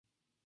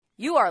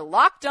You are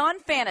Locked On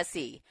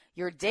Fantasy,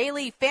 your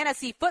daily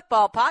fantasy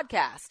football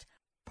podcast,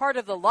 part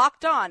of the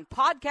Locked On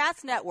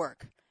Podcast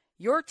Network,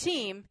 your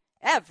team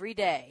every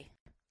day.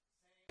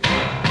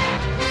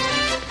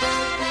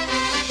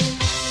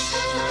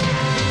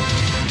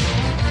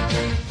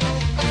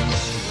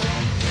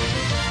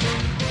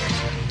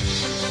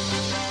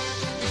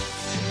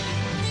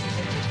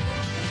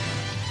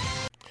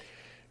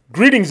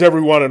 Greetings,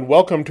 everyone, and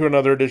welcome to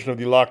another edition of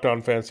the Locked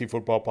On Fantasy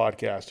Football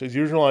Podcast. As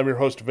usual, I'm your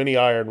host, Vinnie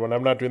Iyer, and when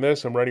I'm not doing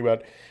this, I'm writing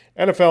about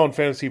NFL and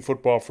fantasy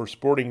football for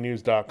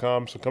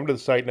sportingnews.com. So come to the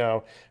site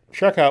now,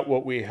 check out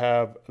what we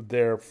have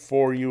there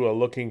for you,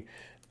 looking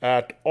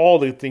at all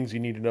the things you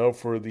need to know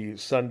for the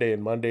Sunday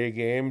and Monday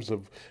games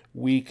of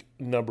week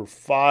number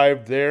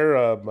 5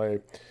 there. My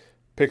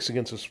picks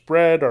against the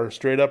spread, our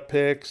straight-up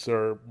picks,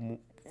 our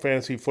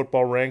fantasy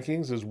football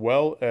rankings, as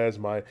well as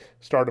my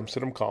stardom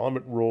sit-em column.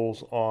 It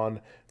rolls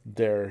on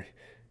there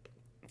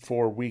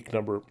for week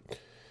number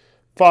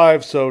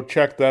 5, so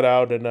check that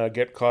out and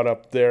get caught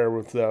up there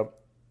with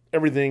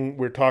everything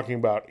we're talking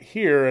about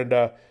here. And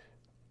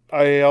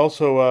I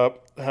also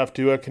have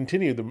to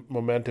continue the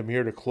momentum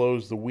here to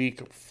close the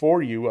week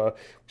for you. We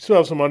still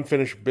have some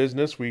unfinished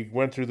business. We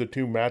went through the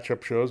 2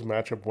 matchup shows,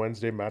 Matchup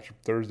Wednesday, Matchup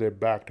Thursday,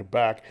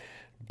 back-to-back,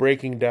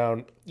 breaking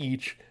down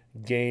each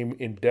game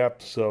in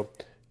depth. So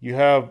you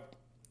have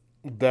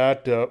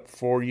that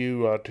for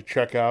you to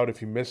check out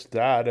if you missed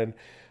that. And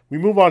we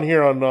move on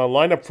here on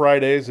Lineup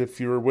Fridays. If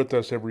you're with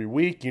us every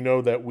week, you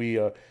know that we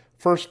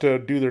first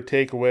do their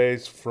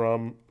takeaways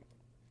from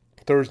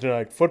Thursday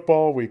Night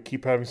Football. We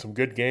keep having some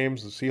good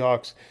games. The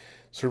Seahawks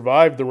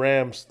survived the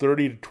Rams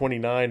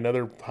 30-29,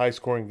 another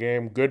high-scoring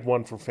game. Good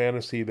one for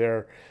fantasy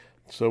there.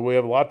 So we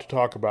have a lot to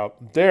talk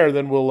about there.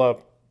 Then we'll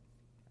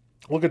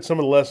look at some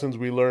of the lessons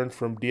we learned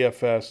from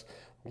DFS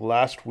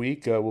last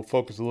week. We'll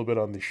focus a little bit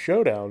on the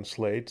showdown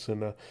slates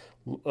and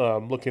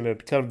looking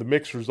at kind of the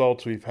mixed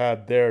results we've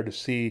had there to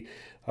see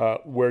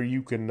where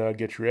you can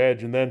get your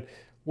edge. And then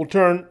we'll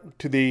turn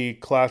to the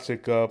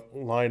classic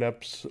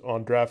lineups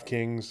on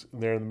DraftKings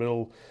there in the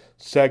middle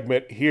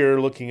segment here,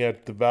 looking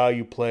at the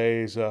value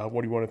plays.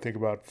 What do you want to think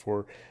about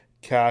for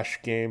cash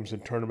games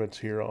and tournaments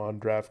here on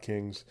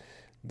DraftKings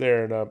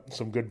there, and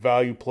some good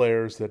value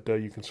players that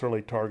you can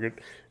certainly target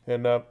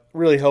and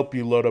really help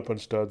you load up on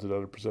studs at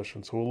other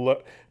positions. So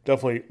we'll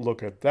definitely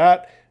look at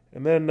that.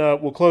 And then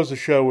we'll close the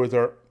show with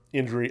our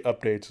injury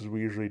updates, as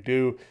we usually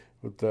do,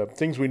 with the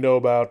things we know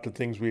about, the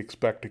things we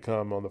expect to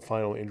come on the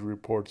final injury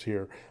reports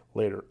here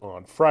later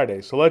on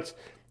Friday. So let's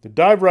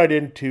dive right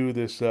into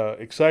this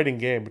exciting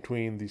game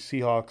between the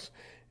Seahawks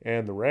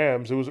and the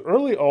Rams. It was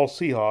early all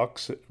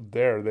Seahawks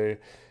there. They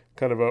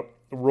kind of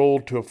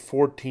rolled to a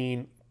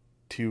 14-6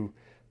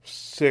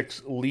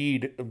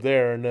 lead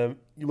there. And then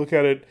you look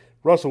at it,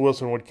 Russell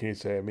Wilson, what can you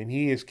say? I mean,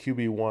 he is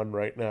QB1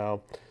 right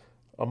now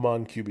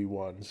among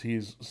QB1s.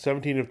 He's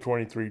 17 of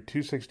 23,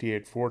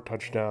 268, 4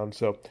 touchdowns.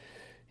 So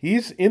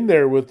he's in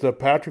there with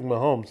Patrick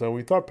Mahomes. Now,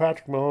 we thought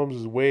Patrick Mahomes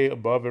is way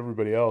above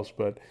everybody else,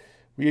 but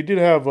we did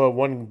have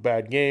one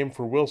bad game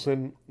for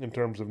Wilson in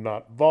terms of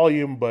not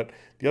volume, but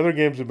the other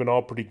games have been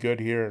all pretty good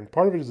here, and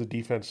part of it is the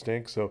defense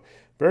stinks. So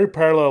very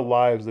parallel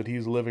lives that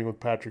he's living with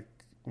Patrick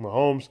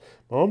Mahomes.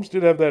 Mahomes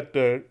did have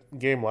that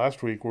game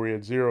last week where he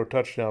had 0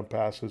 touchdown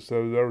passes,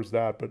 so there was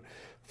that, but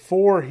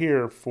 4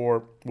 here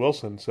for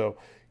Wilson. So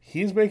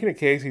he's making a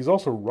case. He's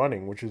also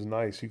running, which is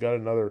nice. He got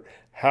another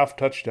half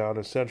touchdown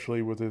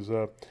essentially with his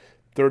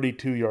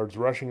 32 yards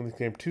rushing in the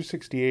game,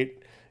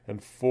 268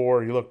 and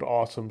 4. He looked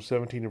awesome,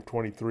 17 of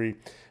 23.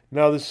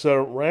 Now this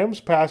Rams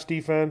pass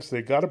defense,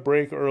 they got a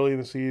break early in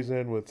the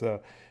season with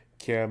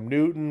Cam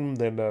Newton.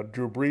 Then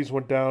Drew Brees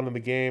went down in the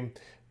game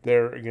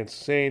there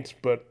against Saints.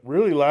 But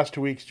really last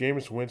 2 weeks,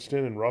 Jameis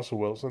Winston and Russell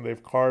Wilson,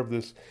 they've carved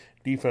this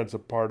defense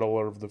apart all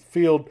over the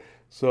field.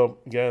 So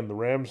again, the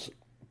Rams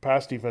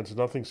pass defense is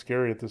nothing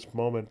scary at this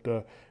moment.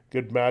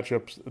 Good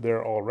matchups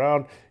there all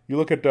around. You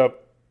look at the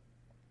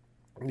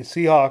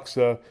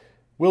Seahawks,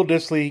 Will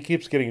Dissly, he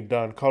keeps getting it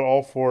done. Caught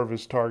all 4 of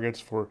his targets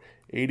for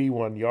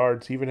 81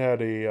 yards. He even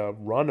had a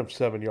run of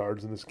 7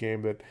 yards in this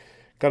game, that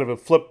kind of a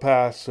flip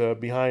pass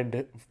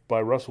behind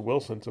by Russell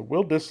Wilson. So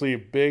Will Dissly, a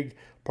big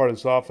part of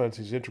this offense.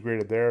 He's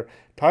integrated there.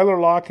 Tyler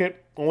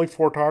Lockett, only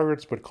 4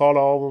 targets, but caught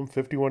all of them,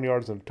 51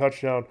 yards and a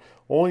touchdown.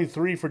 Only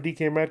 3 for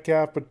DK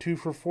Metcalf, but 2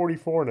 for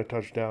 44 and a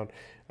touchdown.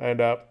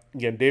 And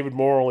again, David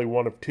Moore, only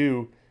 1 of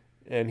 2,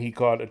 and he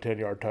caught a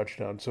 10-yard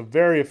touchdown. So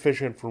very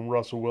efficient from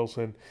Russell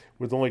Wilson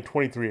with only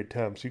 23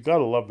 attempts. You've got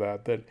to love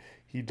that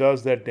he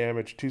does that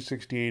damage,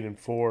 268 and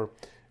 4,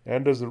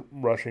 and does the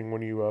rushing.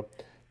 When you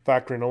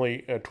factor in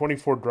only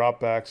 24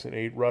 dropbacks and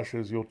 8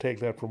 rushes, you'll take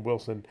that from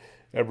Wilson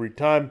every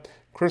time.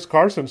 Chris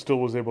Carson still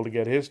was able to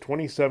get his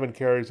 27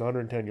 carries,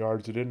 110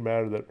 yards. It didn't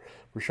matter that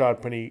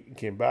Rashad Penny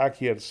came back.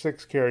 He had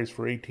 6 carries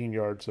for 18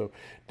 yards, so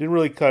didn't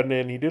really cut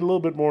in. He did a little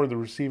bit more of the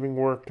receiving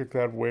work, took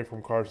that away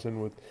from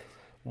Carson with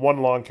 1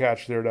 long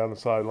catch there down the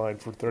sideline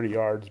for 30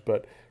 yards,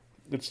 but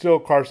it's still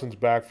Carson's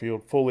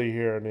backfield fully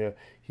here, and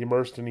he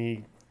immersed, and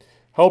he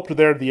helped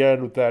there at the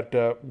end with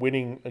that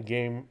winning a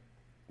game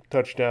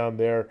touchdown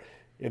there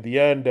in the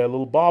end, a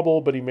little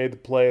bobble, but he made the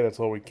play. That's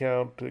all we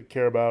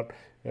care about.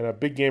 And a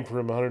big game for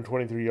him,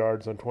 123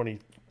 yards on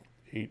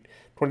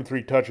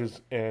 23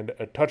 touches and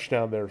a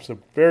touchdown there. So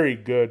very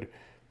good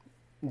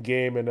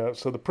game. And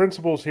so the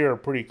principles here are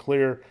pretty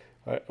clear.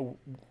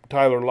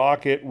 Tyler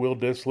Lockett, Will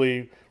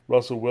Dissly,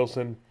 Russell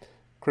Wilson,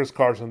 Chris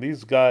Carson.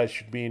 These guys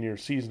should be in your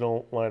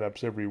seasonal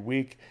lineups every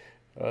week.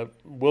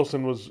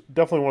 Wilson was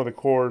definitely one of the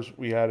cores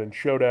we had in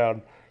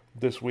Showdown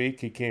this week.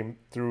 He came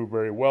through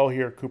very well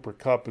here. Cooper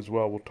Kupp as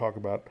well. We'll talk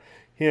about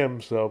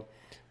him. So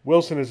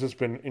Wilson has just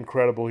been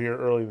incredible here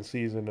early in the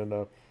season,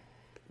 and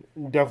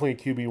definitely a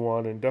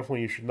QB1, and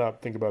definitely you should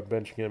not think about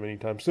benching him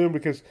anytime soon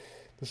because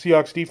the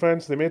Seahawks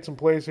defense, they made some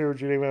plays here with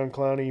Jadeveon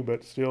Clowney,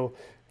 but still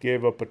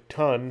gave up a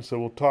ton. So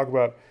we'll talk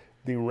about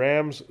the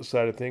Rams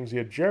side of things. You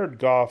had Jared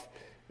Goff,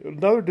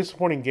 another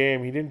disappointing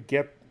game. He didn't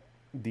get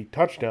the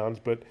touchdowns,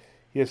 but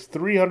he has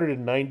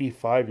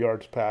 395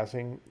 yards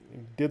passing. He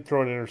did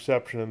throw an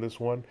interception in this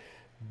one.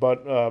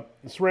 But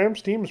this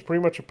Rams team is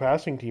pretty much a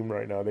passing team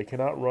right now. They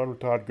cannot run with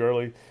Todd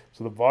Gurley,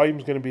 so the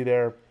volume's going to be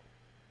there.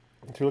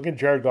 If you look at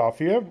Jared Goff,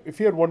 if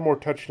he had one more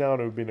touchdown,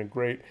 it would have been a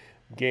great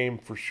game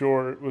for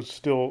sure. It was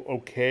still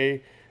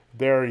okay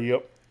there. He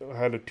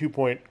had a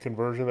 2-point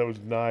conversion that was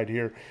denied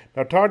here.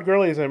 Now, Todd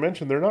Gurley, as I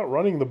mentioned, they're not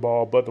running the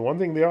ball, but the one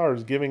thing they are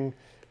is giving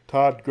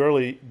Todd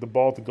Gurley the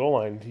ball at the goal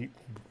line. He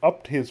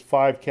upped his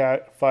 5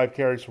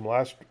 carries from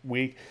last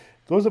week,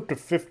 goes up to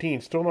 15.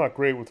 Still not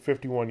great with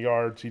 51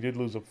 yards. He did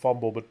lose a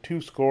fumble, but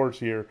 2 scores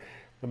here,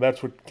 and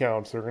that's what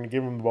counts. They're going to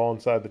give him the ball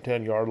inside the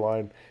 10-yard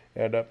line,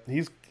 and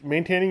he's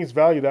maintaining his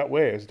value that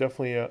way. It's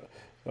definitely a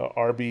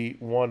RB1,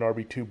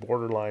 RB2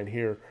 borderline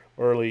here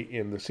early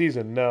in the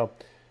season. Now,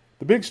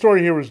 the big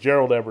story here was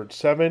Gerald Everett.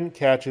 7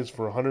 catches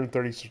for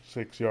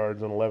 136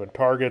 yards and 11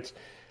 targets.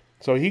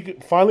 So he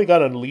finally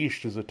got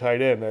unleashed as a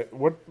tight end.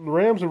 What the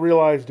Rams have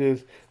realized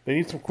is they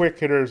need some quick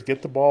hitters,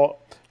 get the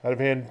ball out of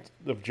hand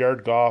of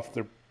Jared Goff.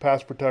 Their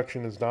pass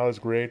protection is not as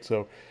great.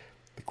 So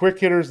the quick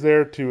hitters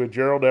there to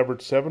Gerald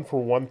Everett, 7 for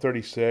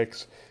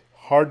 136.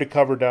 Hard to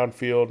cover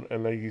downfield,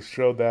 and he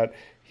showed that.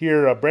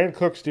 Here, Brandon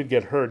Cooks did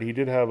get hurt. He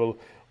did have a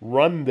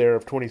run there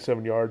of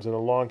 27 yards and a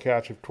long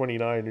catch of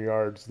 29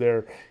 yards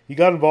there. He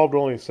got involved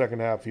only in the second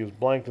half. He was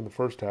blanked in the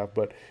first half,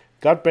 but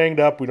got banged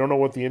up. We don't know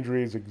what the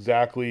injury is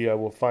exactly.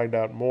 We'll find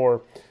out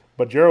more.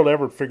 But Gerald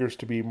Everett figures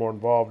to be more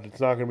involved. It's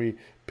not going to be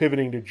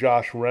pivoting to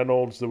Josh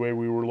Reynolds the way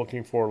we were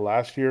looking for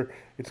last year.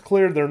 It's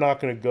clear they're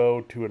not going to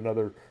go to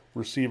another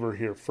receiver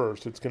here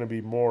first. It's going to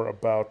be more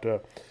about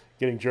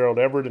getting Gerald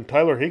Everett, and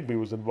Tyler Higbee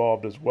was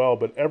involved as well,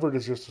 but Everett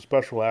is just a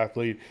special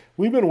athlete.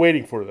 We've been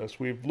waiting for this.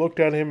 We've looked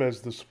at him as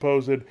the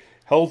supposed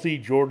healthy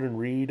Jordan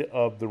Reed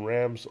of the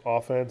Rams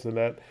offense, and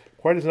that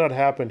quite has not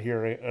happened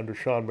here under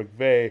Sean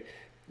McVay.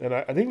 And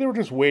I think they were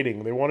just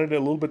waiting. They wanted a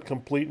little bit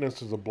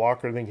completeness as a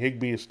blocker. I think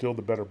Higbee is still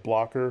the better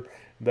blocker.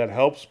 That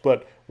helps.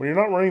 But when you're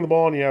not running the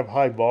ball and you have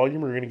high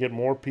volume, you're going to get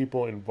more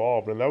people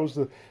involved. And that was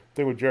the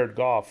thing with Jared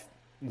Goff,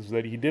 is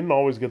that he didn't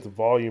always get the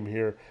volume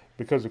here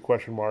because of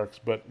question marks.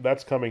 But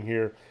that's coming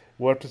here.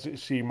 We'll have to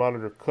see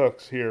monitor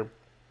Cooks here.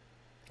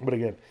 But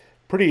again,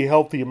 pretty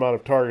healthy amount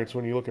of targets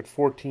when you look at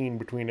 14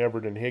 between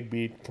Everett and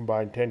Higbee,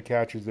 combined 10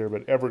 catches there.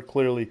 But Everett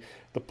clearly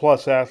the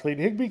plus athlete.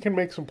 Higbee can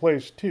make some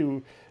plays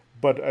too.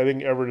 But I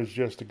think Everett is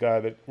just a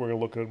guy that we're going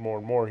to look at more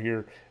and more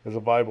here as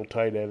a viable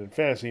tight end in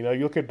fantasy. Now,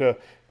 you look at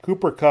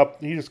Cooper Kupp,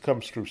 he just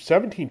comes through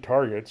 17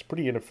 targets,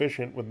 pretty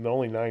inefficient with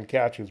only 9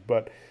 catches.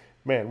 But,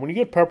 man, when you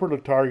get peppered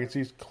with targets,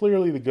 he's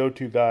clearly the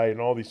go-to guy in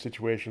all these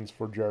situations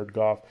for Jared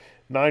Goff.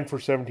 9 for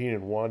 17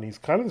 and 1. He's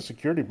kind of the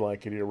security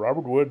blanket here.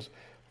 Robert Woods,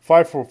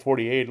 5 for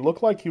 48. It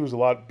looked like he was a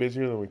lot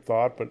busier than we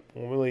thought, but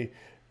only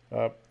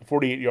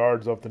 48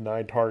 yards off the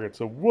 9 targets.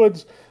 So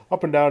Woods,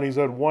 up and down, he's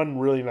had one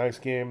really nice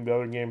game. The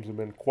other games have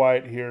been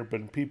quiet here, but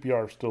in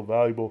PPR still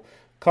valuable.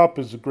 Kupp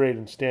is great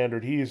in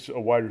standard. He's a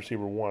wide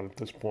receiver 1 at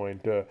this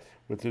point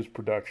with his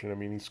production. I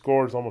mean, he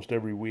scores almost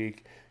every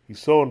week. He's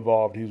so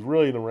involved. He's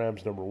really the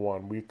Rams' number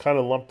 1. We kind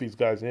of lumped these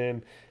guys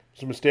in.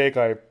 It's a mistake.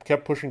 I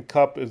kept pushing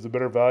Kupp as the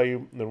better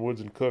value than Woods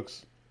and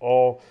Cooks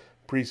all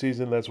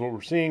preseason. That's what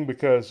we're seeing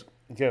because,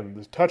 again,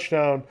 this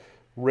touchdown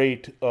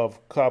rate of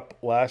Kupp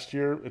last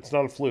year, it's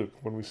not a fluke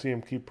when we see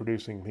him keep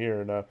producing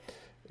here. And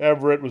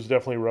Everett was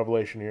definitely a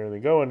revelation here. And they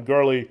go. And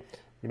Gurley,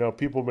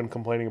 people have been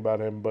complaining about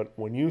him, but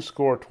when you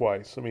score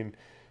twice, I mean,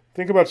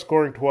 think about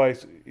scoring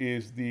twice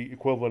is the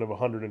equivalent of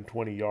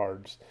 120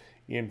 yards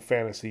in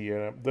fantasy.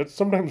 And that's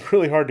sometimes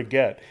really hard to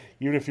get,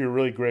 even if you're a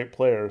really great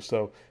player.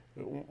 So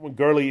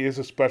Gurley is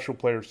a special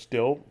player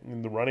still.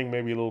 In the running,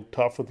 maybe a little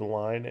tough with the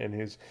line, and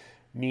his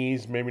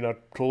knees maybe not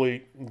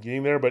totally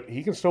getting there, but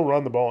he can still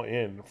run the ball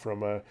in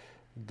from a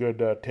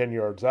good 10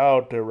 yards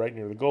out, right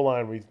near the goal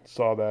line. We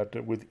saw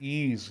that with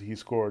ease he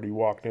scored. He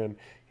walked in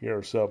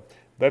here. So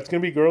that's going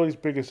to be Gurley's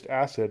biggest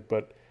asset,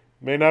 but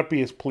may not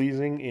be as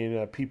pleasing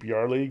in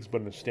PPR leagues,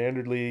 but in a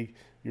standard league,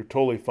 you're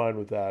totally fine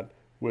with that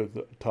with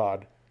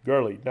Todd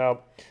Gurley. Now,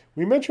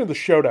 we mentioned the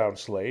showdown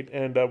slate,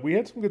 and we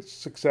had some good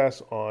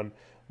success on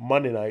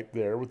Monday night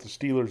there with the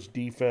Steelers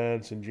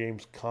defense and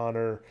James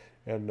Conner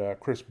and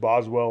Chris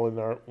Boswell in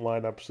our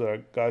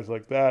lineups, guys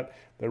like that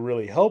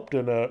really helped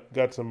and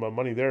got some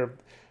money there.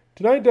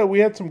 Tonight we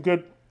had some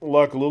good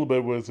luck a little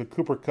bit with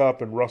Cooper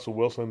Kupp and Russell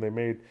Wilson. They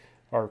made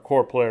our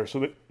core players.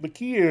 So the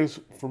key is,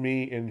 for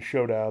me in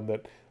Showdown,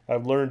 that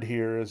I've learned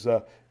here is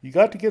you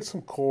got to get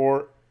some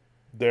core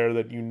there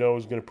that you know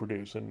is going to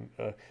produce. And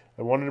I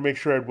wanted to make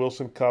sure I had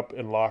Wilson, Kupp,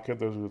 and Lockett.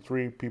 Those are the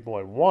three people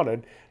I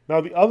wanted.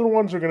 Now, the other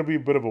ones are going to be a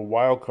bit of a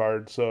wild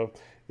card. So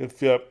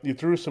if you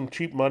threw some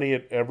cheap money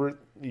at Everett,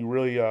 you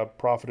really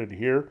profited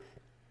here.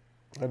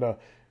 And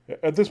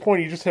at this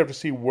point, you just have to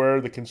see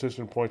where the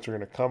consistent points are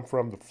going to come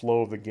from, the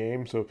flow of the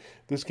game. So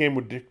this game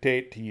would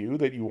dictate to you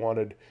that you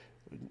wanted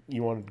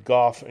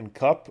Goff and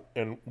Kupp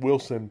and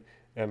Wilson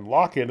and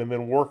Lockett, and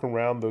then work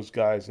around those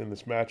guys in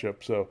this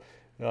matchup.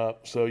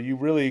 So you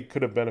really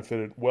could have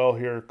benefited well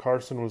here.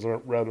 Carson was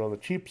rather on the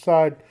cheap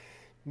side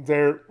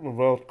there.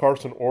 Well,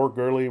 Carson or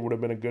Gurley would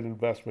have been a good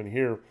investment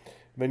here.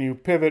 And then you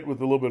pivot with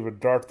a little bit of a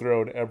dart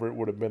throw, and Everett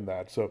would have been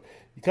that. So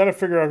you kind of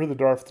figure out who the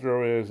dart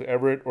throw is.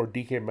 Everett or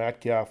DK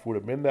Metcalf would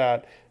have been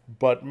that.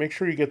 But make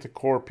sure you get the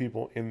core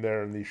people in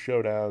there in these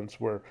showdowns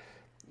where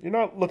you're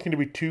not looking to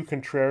be too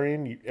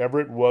contrarian.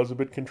 Everett was a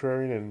bit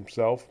contrarian in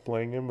himself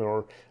playing him,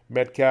 or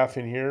Metcalf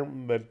in here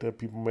that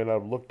people may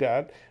not have looked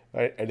at.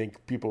 I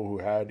think people who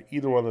had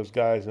either one of those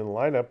guys in the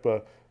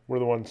lineup were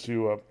the ones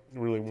who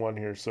really won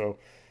here. So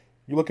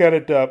you look at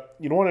it,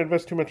 you don't want to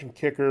invest too much in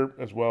kicker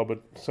as well,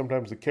 but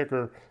sometimes the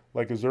kicker,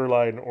 like a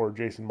Zerline or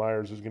Jason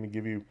Myers, is going to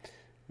give you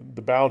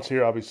the balance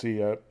here. Obviously,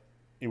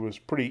 it was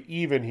pretty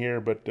even here,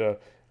 but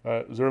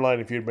Zerline,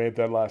 if he had made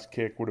that last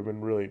kick, would have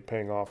been really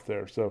paying off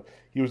there. So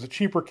he was a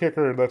cheaper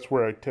kicker, and that's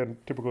where I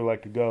typically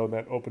like to go, and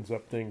that opens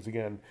up things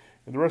again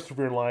in the rest of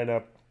your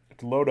lineup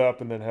to load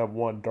up and then have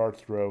one dart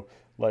throw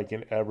like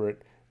in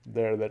Everett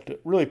there that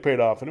really paid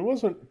off. And it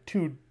wasn't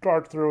too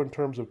dart throw in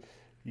terms of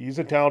he's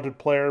a talented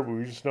player, but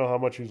we just know how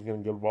much he's going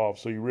to get involved.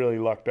 So you really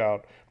lucked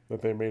out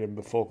that they made him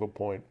the focal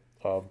point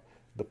of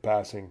the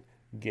passing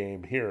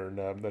game here.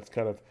 And that's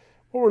kind of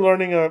what we're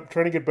learning,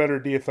 trying to get better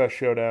DFS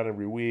Showdown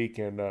every week.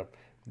 And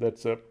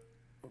that's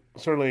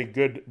certainly a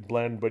good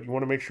blend, but you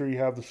want to make sure you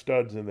have the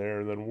studs in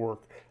there and then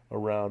work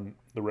around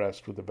the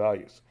rest with the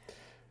values.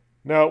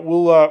 Now,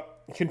 we'll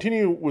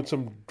continue with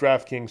some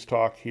DraftKings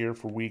talk here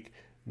for week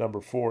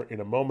number 4 in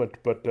a moment,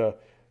 but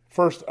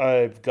first,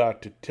 I've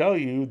got to tell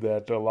you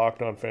that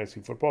Locked On Fantasy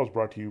Football is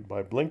brought to you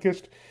by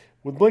Blinkist.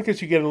 With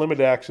Blinkist, you get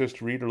unlimited access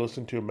to read or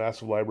listen to a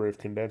massive library of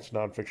condensed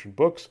nonfiction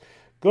books.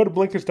 Go to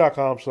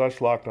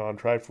Blinkist.com/lockedon,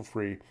 try it for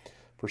free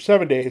for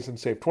 7 days, and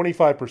save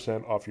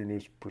 25% off your new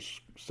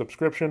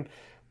subscription.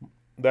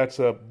 That's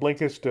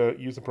Blinkist.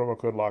 Use the promo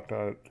code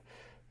LOCKEDON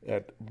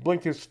at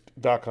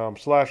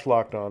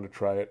Blinkist.com/lockedon to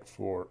try it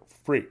for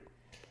free.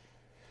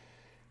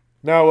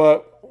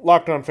 Now,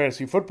 Locked On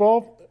Fantasy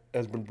Football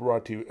has been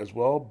brought to you as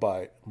well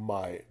by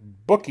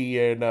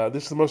MyBookie, and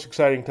this is the most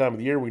exciting time of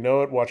the year. We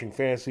know it. Watching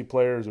fantasy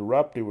players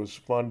erupt, it was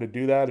fun to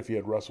do that if you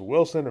had Russell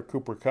Wilson or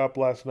Cooper Kupp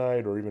last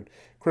night, or even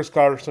Chris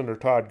Carson or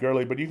Todd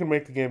Gurley. But you can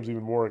make the games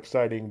even more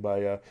exciting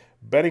by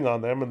betting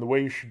on them, and the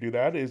way you should do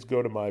that is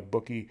go to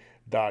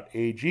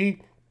mybookie.ag.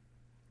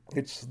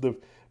 It's the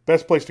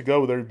best place to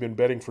go whether you've been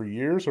betting for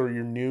years or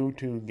you're new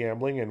to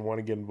gambling and want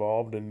to get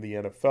involved in the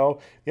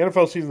NFL. The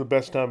NFL season is the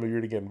best time of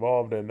year to get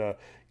involved, and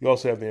you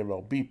also have the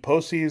MLB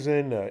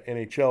postseason.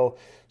 NHL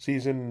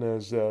season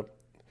is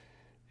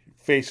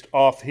faced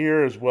off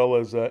here, as well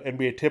as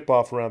NBA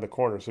tip-off around the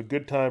corner. So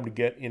good time to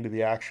get into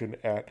the action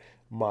at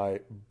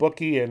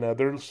MyBookie, and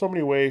there's so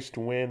many ways to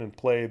win and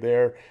play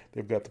there.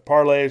 They've got the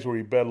parlays where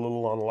you bet a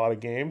little on a lot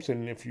of games,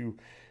 and if you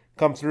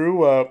come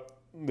through,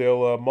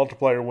 they'll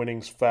multiply your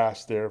winnings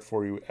fast there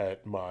for you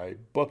at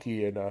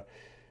MyBookie, and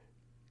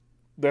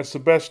that's the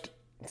best,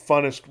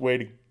 funnest way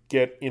to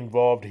get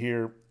involved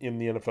here in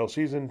the NFL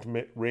season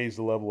to raise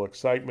the level of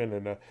excitement.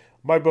 And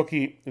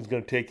MyBookie is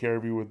going to take care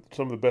of you with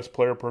some of the best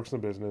player perks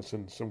in the business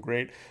and some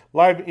great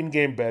live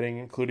in-game betting,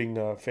 including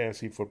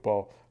fantasy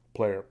football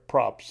player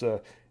props. And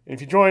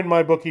if you join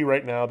MyBookie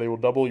right now, they will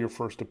double your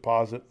first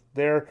deposit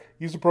there.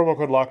 Use the promo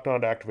code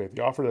LOCKEDON to activate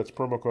the offer. That's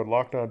promo code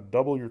LOCKEDON to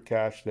double your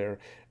cash there.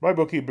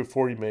 MyBookie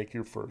before you make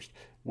your first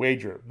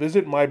wager.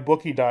 Visit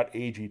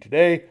mybookie.ag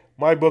today.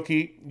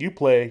 MyBookie, you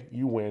play,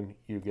 you win,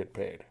 you get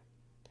paid.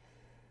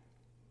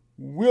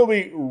 We'll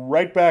be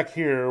right back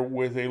here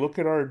with a look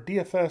at our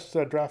DFS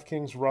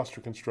DraftKings roster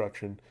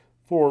construction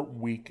for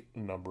week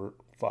number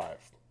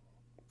 5.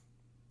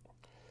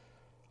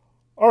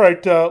 All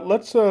right,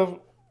 let's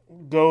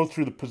go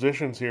through the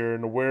positions here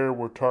and where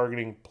we're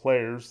targeting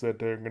players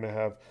that are going to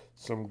have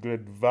some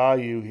good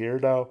value here.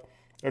 Now,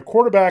 a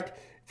quarterback,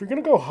 if you're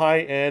going to go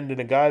high end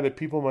and a guy that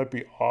people might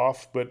be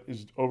off but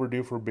is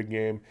overdue for a big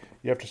game,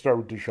 you have to start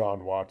with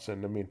Deshaun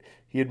Watson. I mean,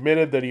 he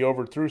admitted that he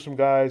overthrew some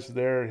guys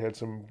there, had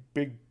some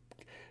big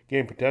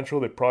game potential.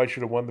 They probably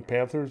should have won the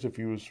Panthers if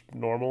he was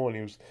normal and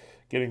he was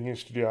getting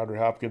used to DeAndre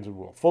Hopkins and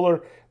Will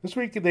Fuller. This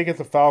week they get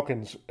the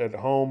Falcons at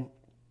home,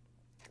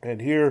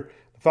 and here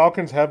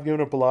Falcons have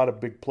given up a lot of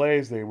big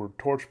plays. They were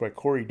torched by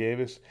Corey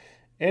Davis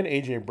and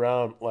A.J.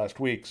 Brown last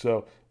week.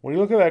 So when you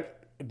look at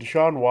that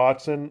Deshaun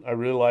Watson, I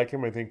really like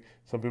him. I think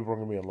some people are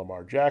going to be on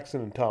Lamar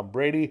Jackson and Tom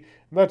Brady,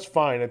 and that's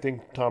fine. I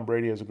think Tom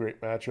Brady has a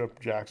great matchup,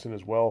 Jackson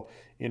as well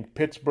in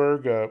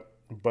Pittsburgh.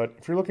 But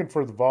if you're looking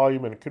for the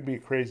volume, and it could be a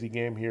crazy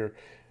game here,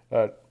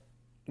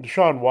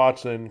 Deshaun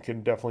Watson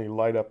can definitely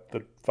light up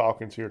the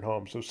Falcons here at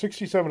home. So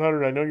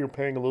 6,700, I know you're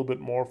paying a little bit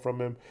more from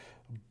him,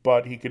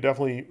 but he could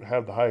definitely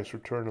have the highest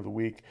return of the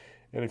week.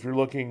 And if you're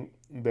looking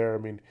there, I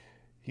mean,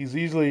 he's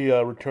easily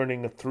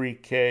returning a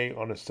 $3K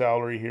on his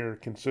salary here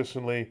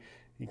consistently.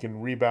 He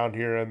can rebound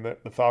here, and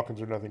the Falcons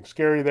are nothing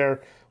scary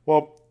there.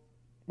 Well,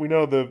 we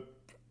know the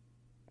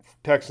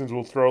Texans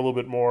will throw a little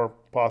bit more,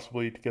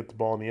 possibly, to get the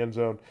ball in the end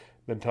zone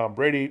than Tom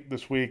Brady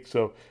this week.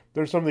 So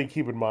there's something to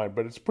keep in mind.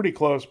 But it's pretty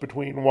close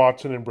between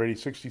Watson and Brady,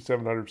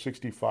 6,700,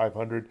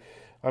 6,500.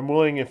 I'm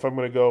willing, if I'm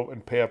going to go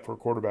and pay up for a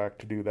quarterback,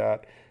 to do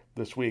that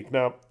this week.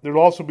 Now,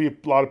 there'll also be a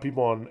lot of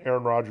people on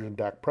Aaron Rodgers and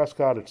Dak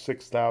Prescott at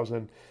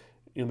 6,000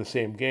 in the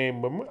same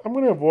game. But I'm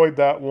going to avoid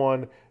that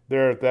one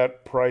there at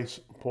that price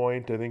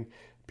point. I think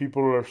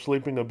people are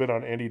sleeping a bit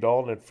on Andy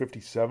Dalton at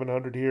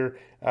 5,700 here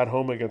at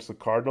home against the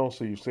Cardinals.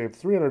 So you save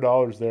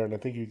 $300 there, and I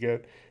think you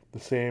get the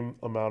same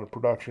amount of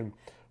production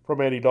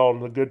from Andy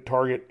Dalton. A good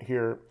target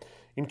here.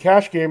 In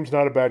cash games,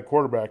 not a bad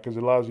quarterback because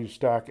it allows you to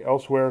stack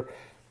elsewhere.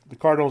 The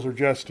Cardinals are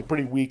just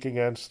pretty weak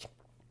against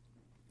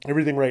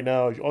everything right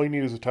now. All you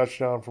need is a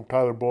touchdown from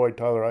Tyler Boyd,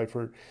 Tyler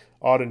Eifert,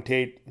 Auden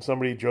Tate,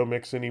 somebody, Joe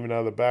Mixon, even out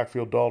of the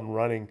backfield, Dalton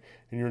running,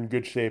 and you're in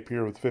good shape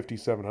here with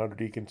 5,700.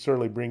 He can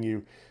certainly bring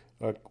you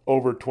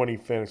over 20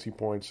 fantasy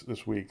points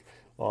this week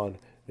on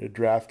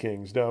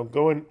DraftKings. Now,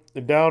 going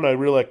down, I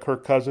really like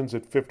Kirk Cousins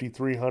at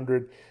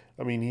 5,300.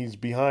 I mean, he's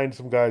behind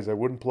some guys I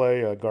wouldn't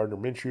play. Gardner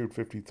Minshew at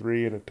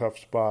 53 in a tough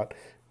spot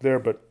there.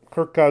 But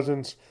Kirk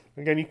Cousins,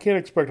 again, you can't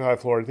expect a high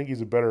floor. I think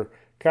he's a better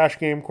cash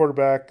game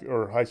quarterback,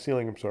 or high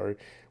ceiling, I'm sorry.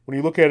 When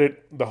you look at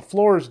it, the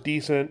floor is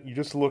decent. You're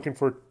just looking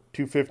for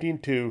 250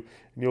 and 2,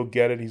 and you'll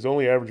get it. He's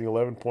only averaging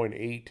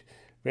 11.8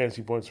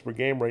 fantasy points per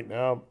game right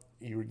now.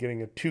 You were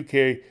getting a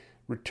 2K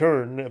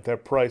return at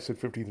that price at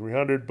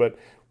 5,300, but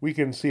we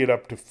can see it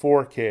up to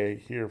 4K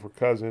here for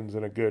Cousins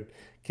in a good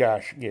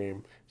cash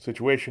game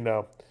situation.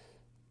 Now,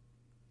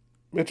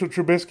 Mitchell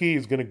Trubisky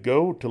is going to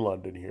go to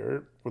London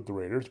here with the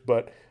Raiders,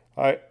 but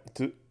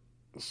to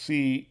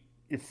see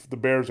if the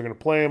Bears are going to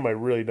play him, I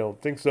really don't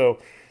think so.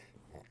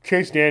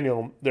 Chase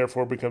Daniel,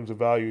 therefore, becomes a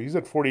value. He's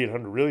at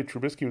 4,800. Really,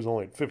 Trubisky was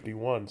only at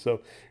 51,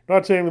 so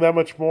not saying that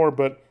much more,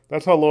 but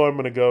that's how low I'm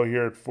going to go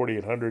here at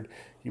 4,800.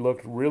 He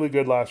looked really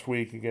good last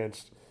week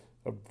against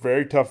a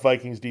very tough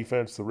Vikings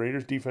defense. The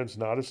Raiders defense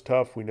not as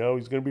tough. We know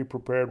he's going to be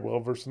prepared,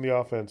 well-versed in the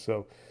offense,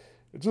 so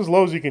it's as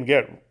low as you can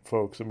get,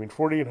 folks. I mean,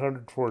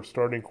 4,800 for a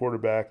starting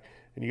quarterback,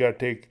 and you got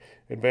to take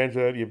advantage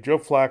of that. You have Joe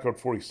Flacco at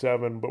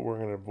 47, but we're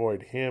going to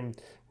avoid him.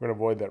 We're going to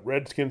avoid that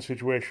Redskins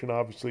situation,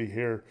 obviously,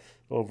 here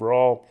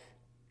overall.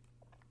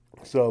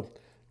 So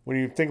when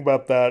you think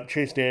about that,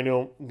 Chase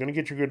Daniel, going to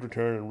get you a good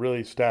return and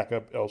really stack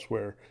up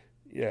elsewhere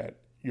at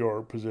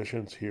your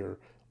positions here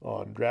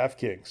on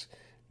DraftKings.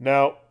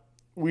 Now,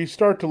 we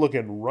start to look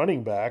at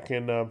running back,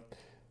 and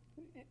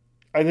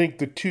I think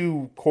the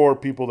two core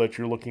people that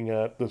you're looking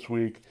at this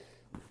week,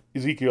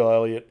 Ezekiel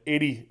Elliott,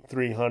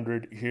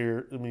 8,300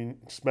 here. I mean,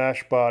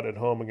 smash spot at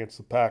home against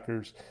the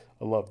Packers.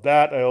 I love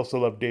that. I also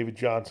love David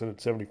Johnson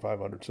at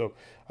 7,500. So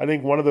I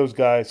think one of those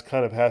guys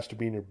kind of has to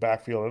be in your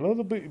backfield. I know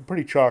they'll be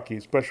pretty chalky,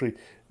 especially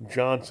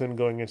Johnson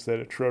going against that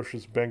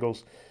atrocious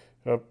Bengals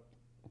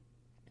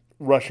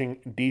rushing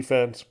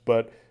defense.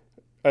 But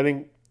I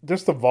think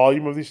just the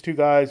volume of these two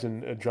guys,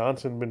 and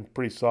Johnson been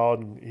pretty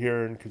solid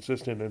here and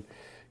consistent. And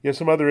you have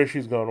some other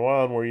issues going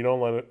on where you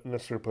don't let it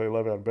necessarily play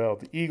Le'Veon Bell.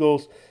 The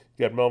Eagles,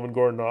 you got Melvin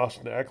Gordon and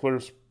Austin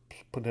Eckler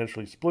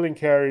potentially splitting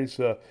carries.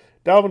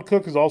 Dalvin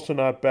Cook is also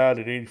not bad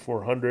at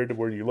 8,400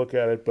 where you look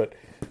at it, but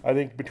I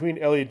think between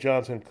Elliott,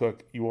 Johnson, and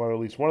Cook, you want at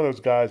least one of those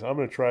guys. I'm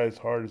going to try as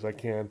hard as I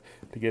can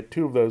to get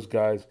two of those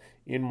guys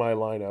in my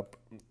lineup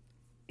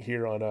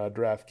here on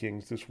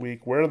DraftKings this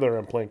week. Whether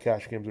I'm playing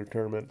cash games or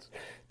tournaments,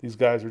 these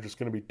guys are just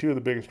going to be two of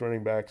the biggest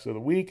running backs of the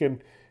week,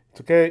 and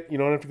it's okay. You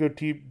don't have to go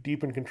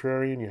deep and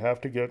contrarian. You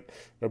have to get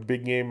a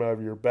big game out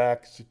of your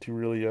backs to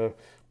really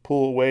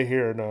pull away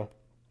here, and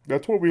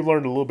that's what we've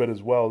learned a little bit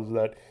as well, is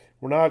that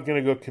we're not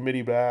going to go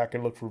committee back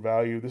and look for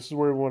value. This is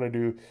where we want to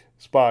do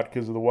spot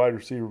because of the wide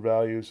receiver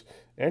values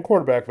and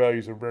quarterback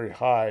values are very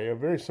high,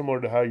 very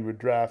similar to how you would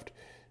draft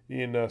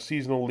in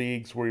seasonal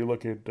leagues where you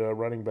look at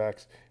running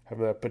backs have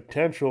that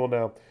potential.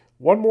 Now,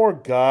 one more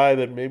guy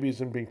that maybe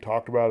isn't being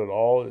talked about at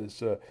all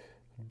is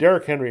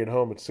Derrick Henry at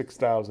home at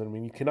 6,000. I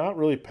mean, you cannot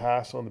really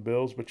pass on the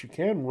Bills, but you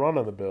can run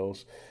on the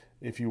Bills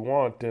if you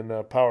want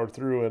and power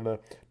through. And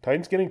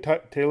Titans getting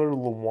Taylor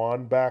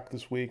Lewan back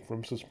this week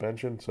from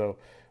suspension, so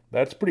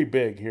that's pretty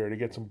big here to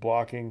get some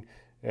blocking.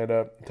 And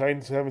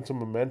Titans having some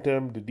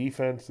momentum. The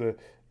defense,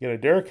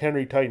 Derrick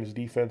Henry Titans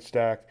defense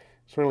stack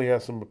certainly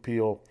has some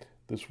appeal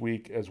this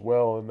week as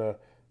well. And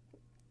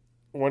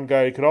one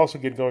guy you could also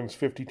get going is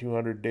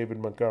 5,200, David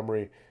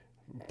Montgomery,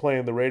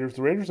 playing the Raiders.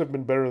 The Raiders have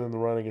been better than the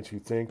run against you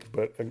think,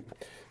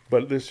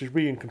 but they should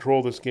be in control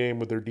of this game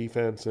with their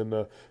defense.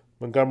 And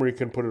Montgomery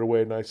can put it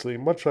away nicely,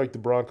 much like the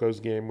Broncos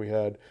game we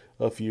had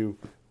a few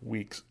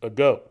weeks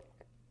ago.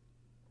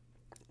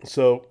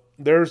 So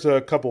there's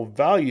a couple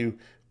value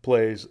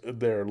plays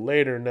there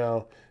later.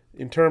 Now,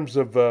 in terms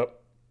of a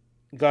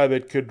guy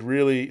that could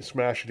really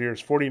smash it here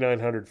is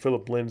 4,900,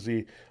 Philip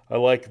Lindsay. I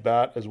like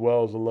that as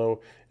well as a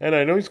low. And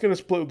I know he's going to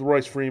split with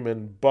Royce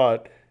Freeman,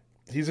 but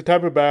he's the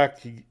type of back.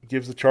 He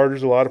gives the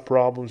Chargers a lot of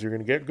problems. You're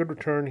going to get good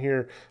return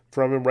here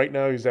from him. Right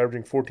now, he's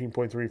averaging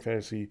 14.3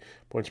 fantasy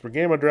points per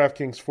game on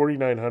DraftKings.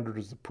 4,900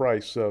 is the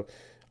price. So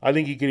I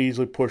think he could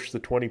easily push the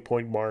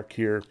 20-point mark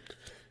here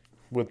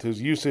with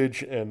his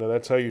usage, and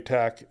that's how you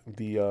attack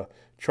the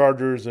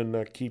Chargers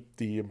and keep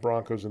the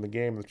Broncos in the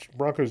game. The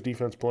Broncos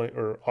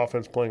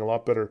offense playing a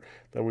lot better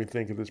than we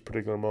think at this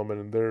particular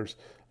moment, and there's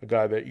a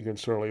guy that you can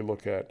certainly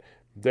look at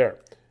there.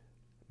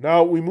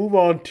 Now we move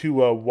on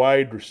to a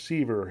wide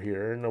receiver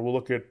here, and we'll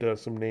look at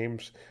some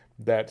names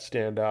that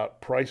stand out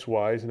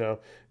price-wise. Now,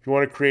 if you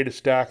want to create a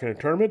stack in a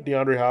tournament,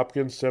 DeAndre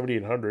Hopkins,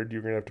 7,800,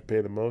 you're going to have to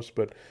pay the most,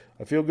 but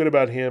I feel good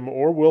about him,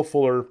 or Will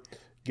Fuller,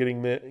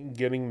 getting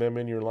them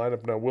in your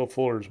lineup. Now, Will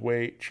Fuller's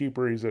way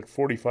cheaper. He's at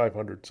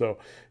 4,500. So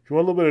if you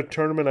want a little bit of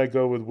tournament, I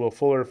go with Will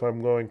Fuller. If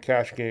I'm going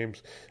cash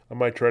games, I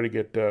might try to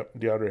get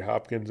DeAndre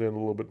Hopkins in a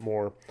little bit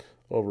more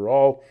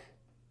overall.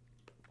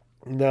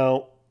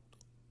 Now,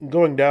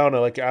 going down, I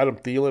like Adam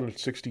Thielen at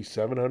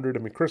 6,700. I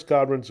mean, Chris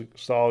Godwin's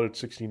solid at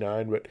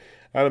 69, but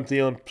Adam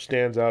Thielen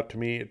stands out to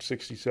me at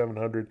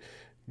 6,700.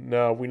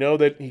 Now, we know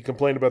that he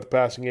complained about the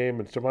passing game,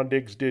 and Stephon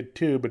Diggs did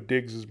too, but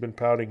Diggs has been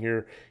pouting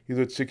here. He's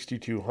at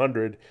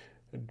 6,200.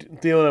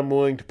 Thielen, I'm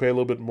willing to pay a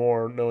little bit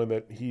more, knowing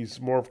that he's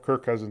more of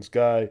Kirk Cousins'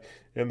 guy,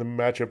 and the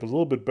matchup is a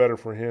little bit better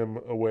for him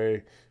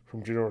away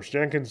from Janoris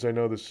Jenkins. I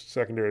know this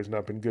secondary has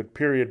not been good,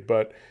 period,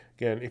 but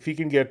again, if he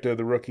can get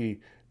the rookie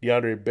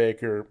DeAndre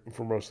Baker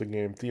for most of the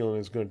game, Thielen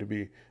is going to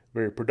be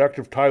very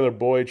productive. Tyler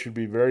Boyd should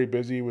be very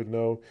busy with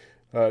no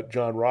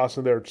John Ross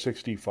in there at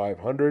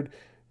 6,500.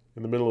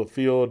 In the middle of the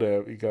field,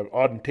 you got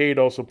Auden Tate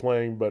also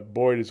playing, but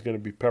Boyd is going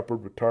to be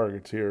peppered with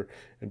targets here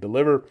and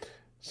deliver.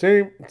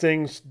 Same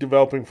things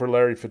developing for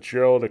Larry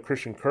Fitzgerald.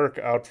 Christian Kirk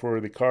out for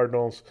the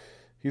Cardinals.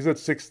 He's at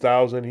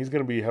 6,000. He's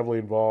going to be heavily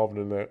involved,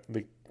 and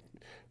the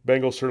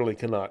Bengals certainly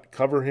cannot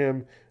cover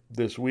him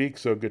this week.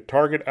 So good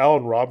target.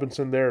 Allen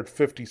Robinson there at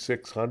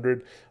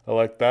 5,600. I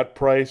like that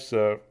price.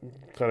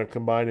 Kind of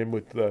combine him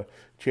with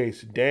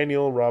Chase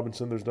Daniel.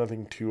 Robinson, there's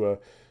nothing to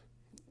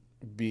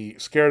be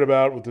scared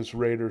about with this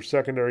Raiders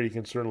secondary. You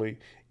can certainly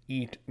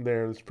eat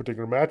there this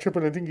particular matchup,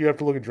 and I think you have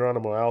to look at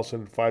Geronimo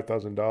Allison at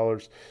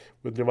 $5,000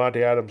 with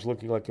Devontae Adams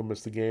looking like he'll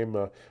miss the game.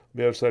 On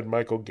the other side,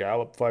 Michael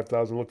Gallup,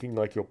 $5,000, looking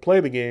like he'll play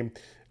the game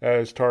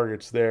as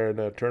targets there in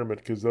that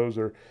tournament, because those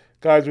are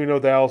guys we know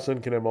that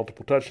Allison can have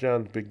multiple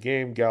touchdowns, big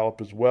game.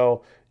 Gallup as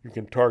well, you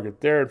can target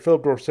there. And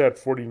Philip Dorsett,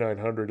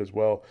 4,900 as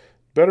well.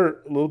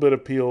 Better, a little bit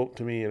appeal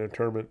to me in a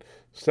tournament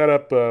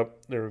setup.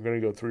 They're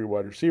going to go 3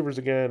 wide receivers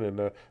again, and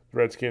the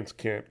Redskins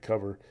can't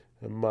cover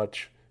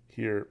much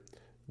here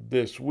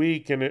this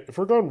week. And if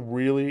we're going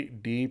really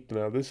deep,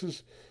 now this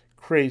is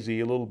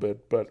crazy a little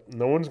bit, but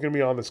no one's going to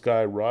be on this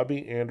guy,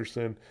 Robbie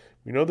Anderson.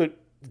 We know that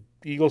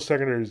Eagles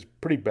secondary is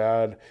pretty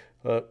bad.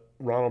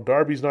 Ronald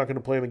Darby's not going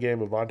to play in the game.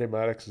 Avonte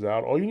Maddox is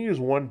out. All you need is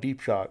one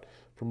deep shot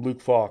from Luke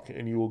Falk,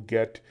 and you will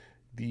get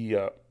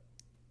the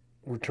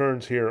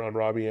returns here on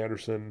Robbie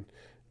Anderson.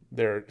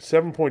 They're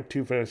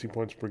 7.2 fantasy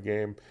points per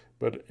game,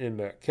 but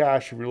in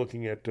cash, if you're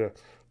looking at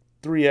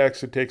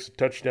 3x, it takes a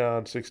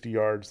touchdown, 60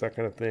 yards, that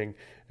kind of thing,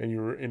 and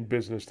you're in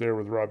business there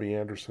with Robbie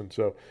Anderson.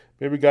 So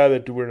maybe a guy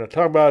that we're not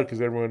talking about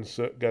because everyone's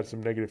got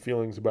some negative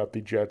feelings about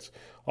the Jets'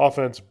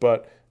 offense,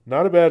 but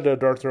not a bad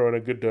dart throw and a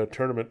good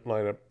tournament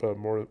lineup,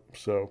 more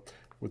so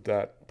with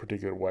that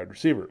particular wide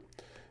receiver.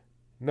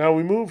 Now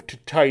we move to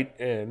tight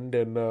end,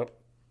 and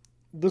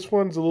this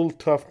one's a little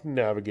tough to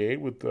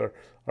navigate with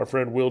our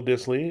friend Will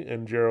Dissly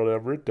and Gerald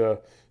Everett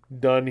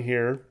done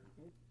here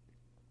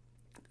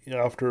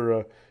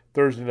after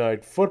Thursday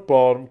Night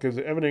Football, because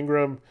Evan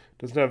Ingram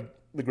doesn't have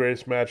the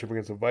greatest matchup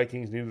against the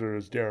Vikings. Neither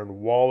does Darren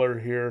Waller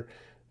here.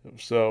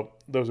 So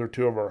those are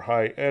two of our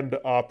high-end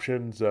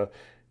options.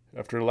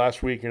 After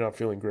last week, you're not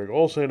feeling Greg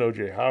Olsen,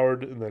 O.J.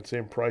 Howard in that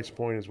same price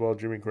point as well.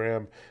 Jimmy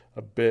Graham,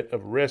 a bit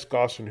of risk.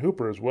 Austin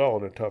Hooper as well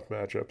in a tough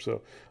matchup.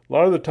 So a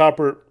lot of the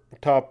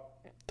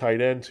top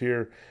tight ends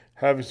here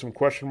having some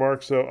question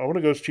marks. So I want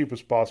to go as cheap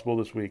as possible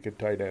this week at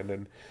tight end.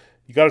 And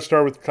you got to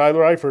start with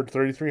Kyler Eifert,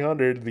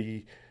 3,300.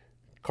 The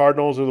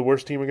Cardinals are the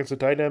worst team against the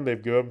tight end. They've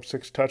given up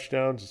 6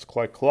 touchdowns. It's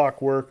like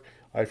clockwork.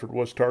 Eifert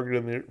was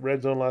targeted in the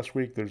red zone last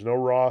week. There's no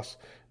Ross.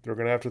 They're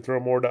going to have to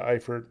throw more to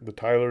Eifert. The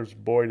Tylers,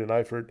 Boyd, and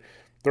Eifert.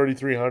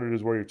 3,300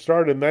 is where you'd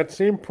start. And that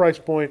same price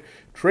point,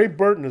 Trey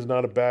Burton is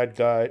not a bad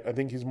guy. I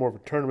think he's more of a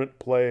tournament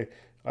play.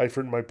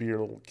 Eifert might be your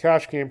little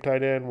cash game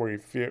tight end where you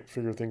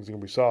figure things are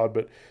going to be solid.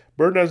 But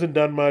Burton hasn't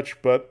done much,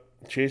 but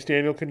Chase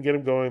Daniel can get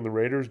him going. The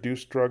Raiders do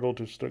struggle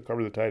to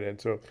cover the tight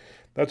end. So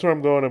that's where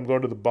I'm going. I'm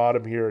going to the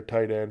bottom here at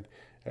tight end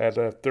at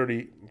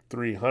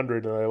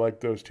 3,300, and I like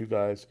those two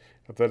guys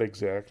at that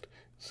exact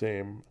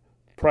same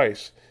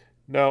price.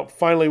 Now,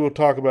 finally, we'll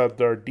talk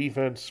about our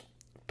defense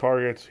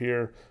targets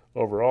here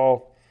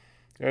overall.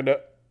 And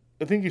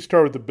I think you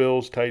start with the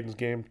Bills-Titans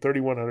game,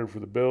 3,100 for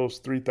the Bills,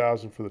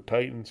 3,000 for the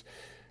Titans.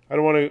 I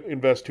don't want to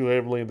invest too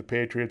heavily in the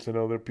Patriots. I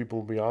know there are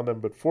people beyond them,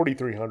 but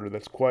 4,300,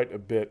 that's quite a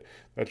bit.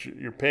 That's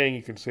you're paying.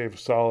 You can save a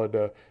solid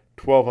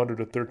 1,200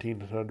 to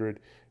 1,300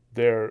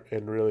 there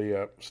and really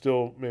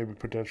still maybe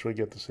potentially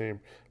get the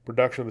same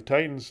production. The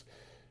Titans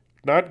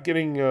not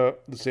getting the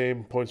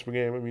same points per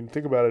game. I mean,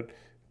 think about it.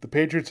 The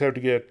Patriots have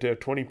to get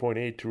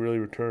 20.8 to really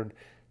return.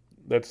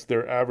 That's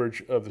their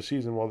average of the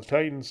season, while the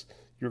Titans,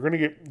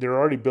 they're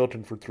already built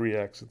in for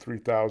 3x at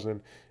 3,000,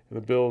 and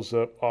the Bills'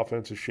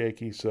 offense is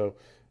shaky. So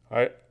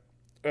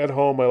at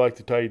home, I like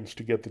the Titans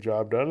to get the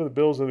job done. And the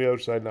Bills on the other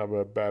side, not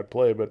a bad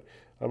play, but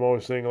I'm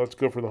always saying let's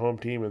go for the home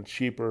team and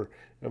cheaper,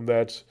 and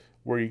that's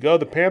where you go.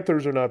 The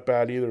Panthers are not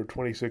bad either,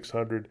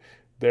 2,600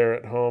 there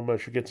at home. I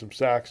should get some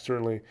sacks,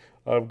 certainly,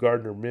 of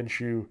Gardner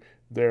Minshew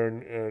there,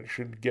 and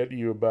should get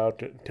you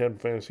about 10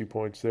 fantasy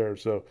points there.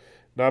 So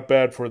not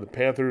bad for the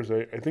Panthers.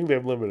 I think they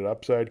have limited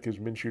upside because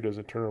Minshew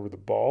doesn't turn over the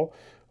ball,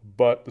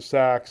 but the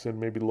sacks and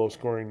maybe the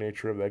low-scoring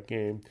nature of that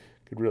game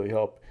could really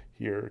help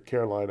here,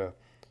 Carolina,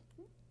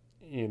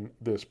 in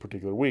this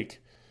particular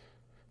week.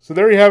 So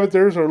there you have it.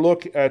 There's our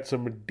look at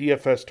some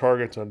DFS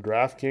targets on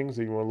DraftKings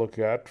that you want to look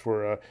at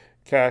for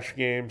cash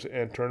games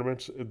and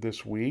tournaments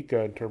this week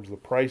in terms of the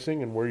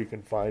pricing and where you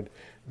can find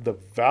the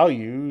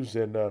values.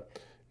 And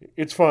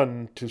it's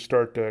fun to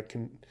start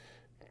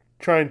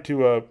trying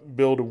to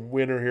build a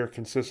winner here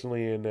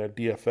consistently in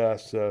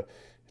DFS.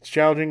 It's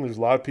challenging. There's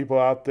a lot of people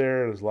out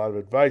there. There's a lot of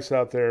advice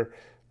out there.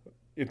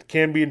 It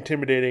can be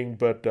intimidating,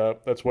 but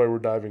that's why we're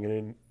diving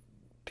in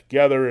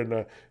together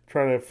and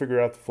trying to figure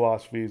out the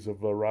philosophies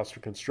of roster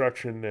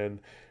construction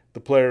and the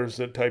players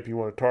that type you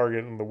want to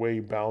target and the way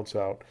you balance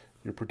out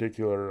your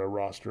particular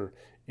roster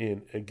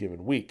in a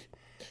given week.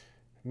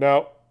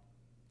 Now,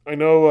 I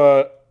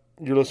know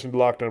you're listening to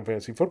Locked On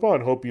Fantasy Football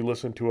and hope you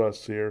listen to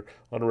us here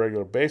on a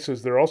regular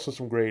basis. There are also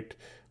some great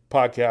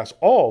podcasts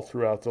all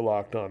throughout the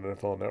Locked On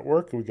NFL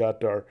Network. We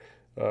got our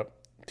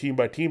Team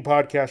by Team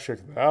podcast. Check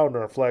that out. And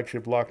our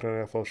flagship Locked On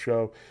NFL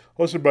show,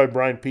 hosted by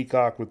Brian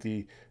Peacock with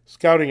the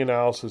scouting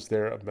analysis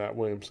there of Matt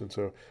Williamson.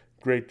 So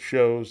great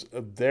shows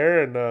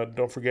there. And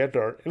don't forget,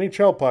 our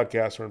NHL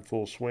podcasts are in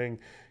full swing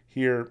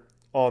here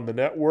on the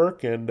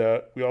network. And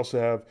we also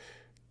have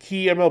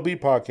key MLB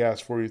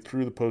podcasts for you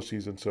through the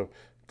postseason. So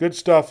good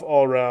stuff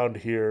all around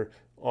here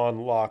on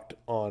Locked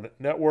On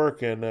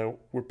Network. And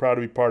we're proud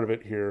to be part of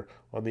it here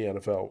on the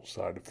NFL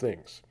side of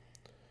things.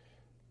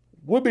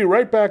 We'll be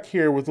right back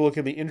here with a look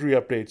at the injury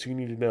updates you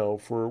need to know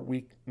for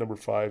week number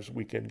 5's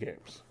weekend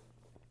games.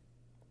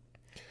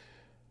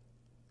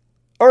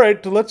 All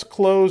right, let's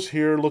close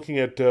here looking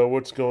at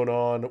what's going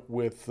on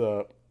with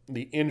the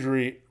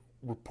injury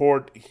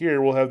report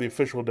here. We'll have the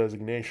official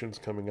designations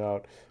coming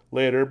out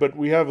later, but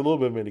we have a little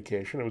bit of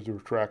indication as we're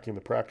tracking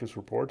the practice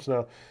reports.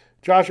 Now,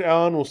 Josh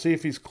Allen, we'll see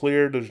if he's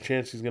cleared. There's a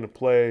chance he's going to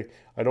play.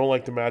 I don't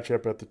like the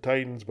matchup at the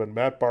Titans, but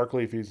Matt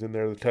Barkley, if he's in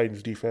there, the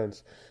Titans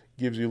defense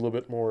gives you a little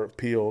bit more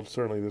appeal,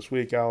 certainly this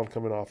week. Allen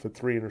coming off a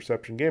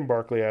 3-interception game.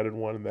 Barkley added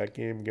 1 in that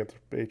game against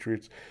the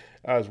Patriots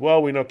as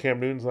well. We know Cam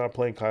Newton's not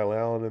playing. Kyle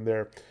Allen in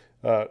there.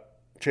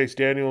 Chase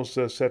Daniels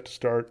set to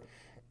start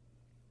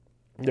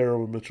there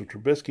with Mitchell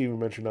Trubisky. We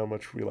mentioned how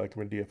much we like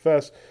him in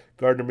DFS.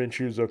 Gardner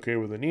Minshew's okay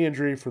with a knee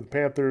injury for the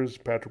Panthers.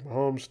 Patrick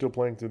Mahomes still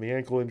playing through the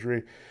ankle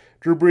injury.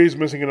 Drew Brees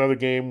missing another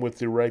game with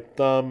the right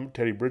thumb.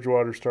 Teddy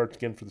Bridgewater starts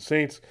again for the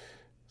Saints.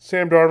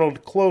 Sam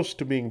Darnold close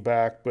to being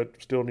back, but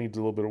still needs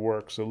a little bit of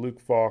work. So Luke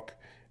Falk,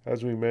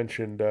 as we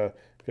mentioned, going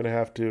to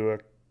have to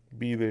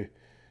be the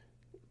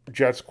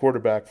Jets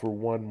quarterback for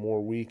one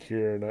more week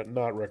here, and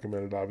not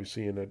recommended,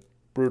 obviously, in a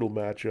brutal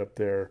matchup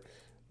there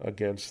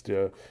against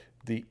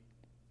the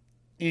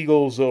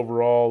Eagles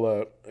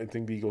overall. I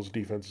think the Eagles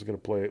defense is going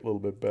to play a little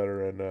bit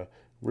better and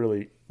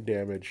really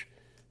damage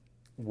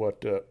what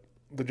the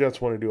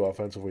Jets want to do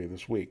offensively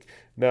this week.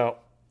 Now,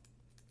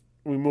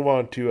 we move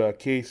on to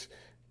Case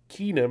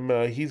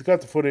Keenum. He's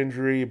got the foot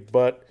injury,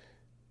 but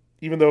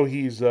even though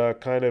he's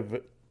kind of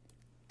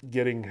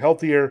getting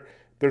healthier,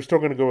 they're still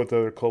going to go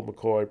with Colt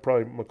McCoy,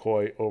 probably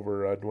McCoy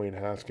over Dwayne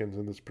Haskins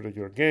in this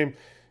particular game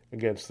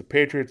against the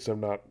Patriots.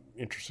 I'm not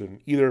interested in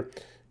either.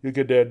 You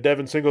could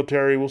Devin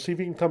Singletary. We'll see if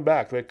he can come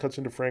back. That cuts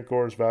into Frank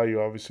Gore's value,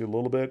 obviously, a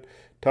little bit.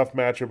 Tough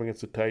matchup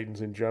against the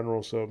Titans in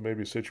general, so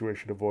maybe a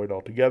situation to avoid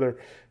altogether.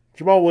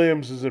 Jamal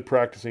Williams isn't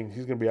practicing.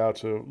 He's going to be out,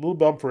 so a little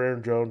bump for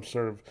Aaron Jones,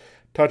 sort of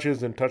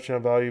touches and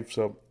touchdown value.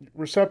 So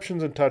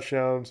receptions and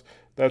touchdowns,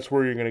 that's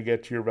where you're going to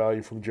get your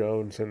value from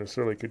Jones, and it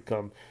certainly could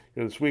come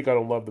this week. I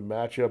don't love the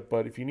matchup,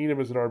 but if you need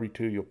him as an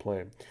RB2, you'll play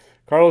him.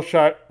 Carlos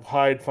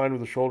Hyde, fine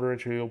with a shoulder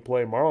injury, he'll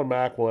play. Marlon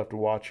Mack will have to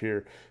watch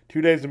here.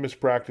 2 days of missed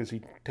practice.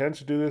 He tends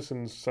to do this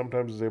and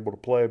sometimes is able to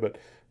play, but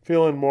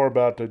feeling more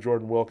about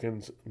Jordan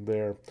Wilkins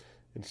there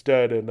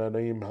instead, and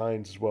Naeem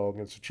Hines as well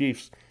against the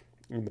Chiefs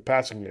in the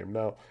passing game.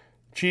 Now,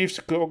 Chiefs,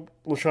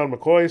 LaShawn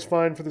McCoy is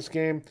fine for this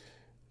game.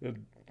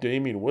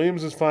 Damian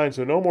Williams is fine,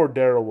 so no more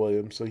Darrell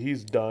Williams, so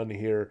he's done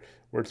here,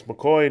 where it's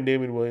McCoy and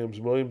Damian Williams.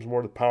 Williams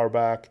more the power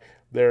back,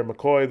 there.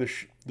 McCoy,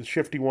 the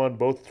shifty one,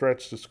 both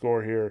threats to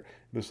score here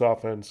in this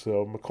offense.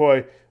 So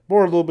McCoy, a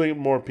little bit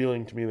more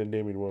appealing to me than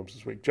Damian Williams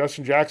this week.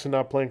 Justin Jackson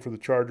not playing for the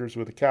Chargers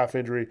with a calf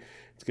injury.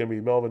 It's going to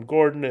be Melvin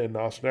Gordon and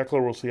Austin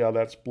Eckler. We'll see how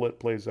that split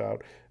plays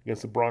out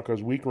against the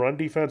Broncos' weak run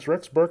defense.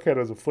 Rex Burkhead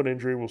has a foot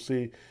injury. We'll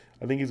see.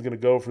 I think he's going to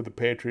go for the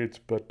Patriots,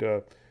 but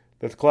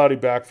that's cloudy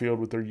backfield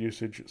with their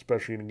usage,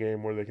 especially in a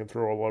game where they can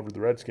throw all over the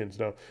Redskins.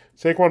 Now,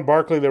 Saquon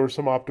Barkley, there was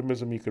some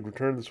optimism he could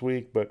return this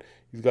week, but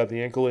he's got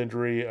the ankle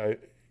injury.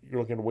 You're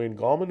looking at Wayne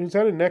Gallman, who's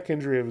had a neck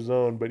injury of his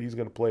own, but he's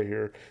going to play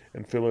here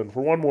and fill in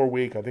for one more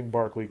week. I think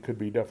Barkley could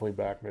be definitely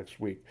back next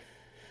week.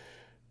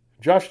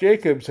 Josh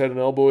Jacobs had an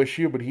elbow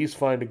issue, but he's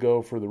fine to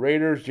go for the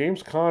Raiders.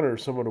 James Conner,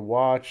 someone to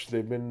watch.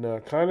 They've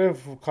been kind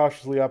of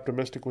cautiously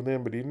optimistic with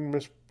him, but he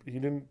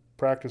didn't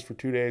practice for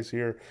 2 days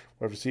here.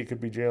 We'll have to see. It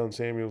could be Jalen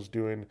Samuels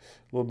doing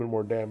a little bit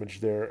more damage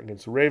there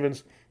against the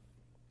Ravens.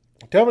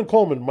 Tevin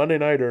Coleman, Monday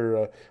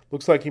nighter,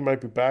 looks like he might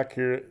be back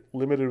here,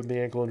 limited with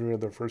the ankle injury on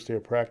their first day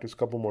of practice. A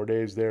couple more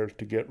days there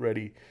to get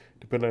ready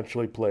to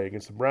potentially play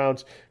against the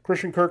Browns.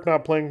 Christian Kirk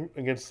not playing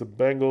against the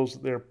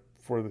Bengals there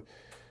for the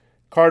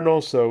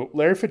Cardinals. So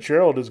Larry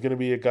Fitzgerald is going to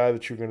be a guy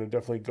that you're going to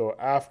definitely go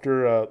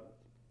after.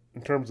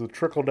 In terms of the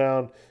trickle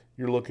down,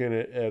 you're looking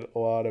at a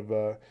lot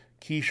of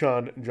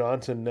Keyshawn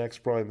Johnson next,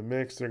 probably in the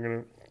mix. They're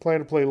going to plan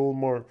to play a little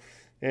more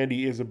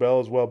Andy Isabel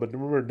as well. But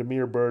remember,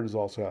 Damiere Byrd is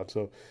also out.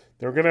 So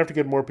they're going to have to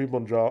get more people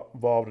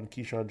involved, and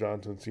Keyshawn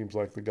Johnson seems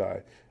like the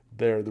guy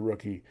there, the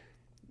rookie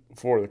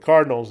for the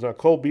Cardinals. Now,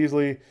 Cole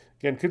Beasley,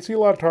 again, could see a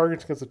lot of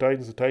targets against the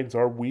Titans. The Titans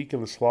are weak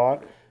in the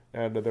slot,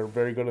 and they're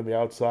very good on the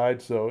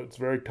outside. So it's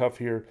very tough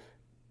here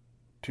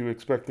to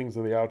expect things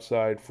on the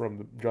outside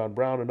from John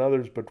Brown and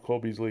others, but Cole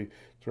Beasley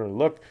certainly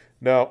look.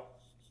 Now,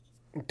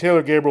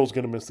 Taylor Gabriel's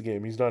going to miss the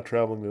game. He's not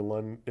traveling to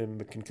London, and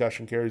the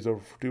concussion carries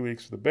over for 2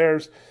 weeks for the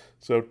Bears.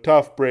 So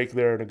tough break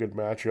there and a good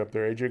matchup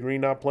there. A.J.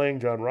 Green not playing,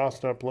 John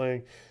Ross not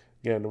playing.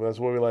 Again, that's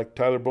what we like.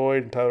 Tyler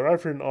Boyd and Tyler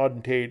Eifert and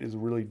Auden Tate is a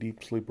really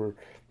deep sleeper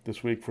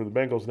this week for the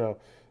Bengals. Now,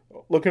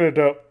 looking at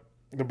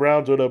the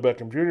Browns, Odell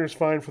Beckham Jr. is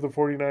fine for the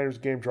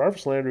 49ers game.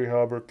 Jarvis Landry,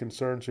 however,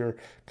 concerns here.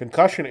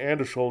 Concussion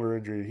and a shoulder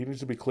injury. He needs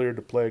to be cleared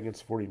to play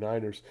against the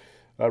 49ers.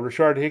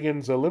 Rashard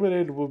Higgins,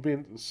 limited. We've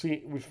been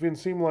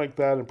seem like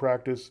that in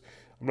practice.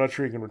 I'm not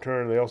sure he can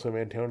return. They also have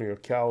Antonio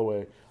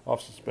Callaway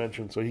off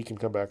suspension, so he can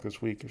come back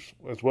this week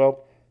as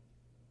well.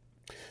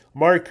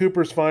 Amari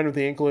Cooper's fine with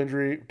the ankle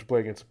injury to play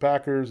against the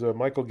Packers.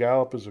 Michael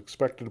Gallup is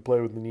expected to play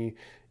with the knee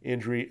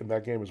injury in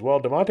that game as well.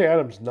 Devontae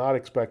Adams not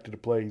expected to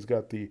play. He's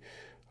got the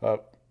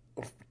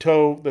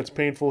toe that's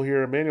painful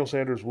here. Emmanuel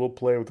Sanders will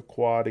play with the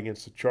quad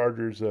against the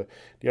Chargers.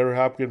 DeAndre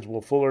Hopkins,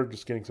 Will Fuller,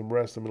 just getting some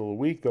rest in the middle of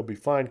the week. They'll be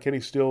fine. Kenny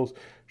Stills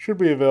should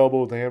be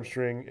available with a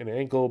hamstring and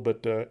ankle,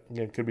 but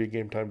again, could be a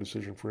game-time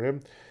decision for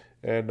him.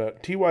 And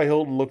T.Y.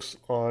 Hilton looks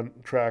on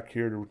track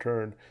here to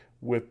return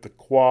with the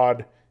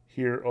quad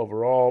here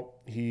overall.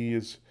 He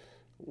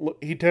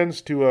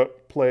tends to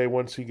play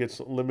once he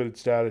gets limited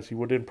status. He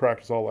didn't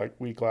practice all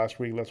week last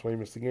week. That's why he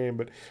missed the game.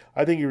 But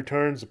I think he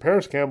returns.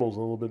 Paris Campbell's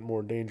in a little bit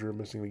more danger of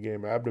missing the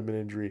game. Abdomen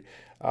injury,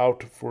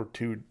 out for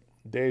 2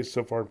 days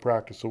so far in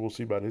practice, so we'll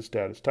see about his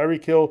status.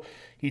 Tyreek Hill,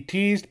 he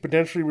teased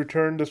potentially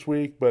return this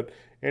week, but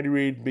Andy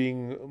Reid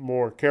being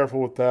more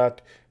careful with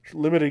that.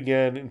 Limited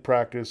again in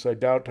practice. I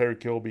doubt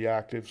Tyreek Hill will be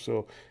active, so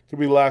it could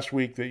be last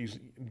week that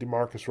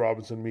DeMarcus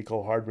Robinson,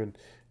 Mecole Hardman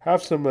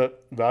have some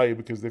value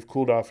because they've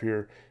cooled off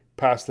here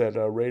past that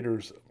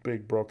Raiders'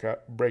 big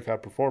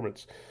breakout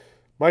performance.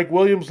 Mike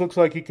Williams looks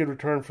like he could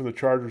return for the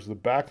Chargers with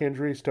a back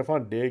injury.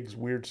 Stephon Diggs,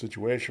 weird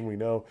situation, we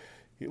know.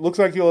 It looks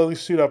like he'll at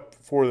least suit up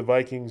for the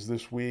Vikings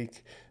this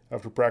week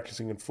after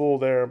practicing in full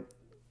there.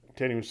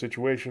 Tenuous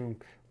situation.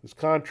 His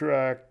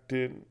contract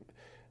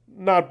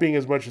not being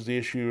as much as the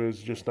issue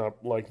as just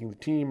not liking the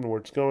team and where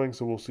it's going,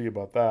 so we'll see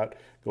about that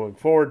going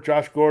forward.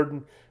 Josh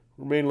Gordon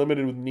remain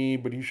limited with knee,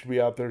 but he should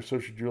be out there. So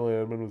should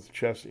Julian Edelman with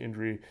chest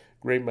injury.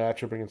 Great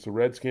matchup against the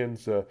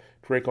Redskins.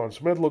 Traquan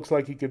Smith looks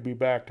like he could be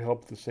back to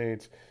help the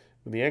Saints.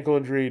 With the ankle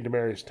injury,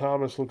 Demaryius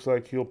Thomas looks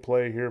like he'll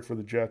play here for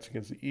the Jets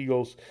against the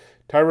Eagles.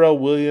 Tyrell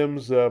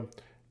Williams,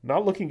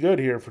 not looking good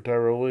here for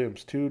Tyrell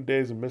Williams. 2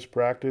 days of missed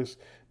practice.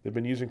 They've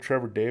been using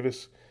Trevor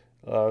Davis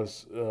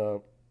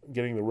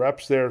getting the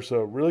reps there,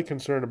 so really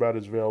concerned about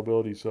his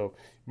availability, so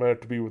might have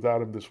to be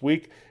without him this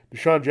week.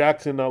 Deshaun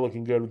Jackson not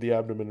looking good with the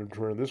abdomen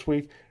return this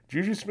week.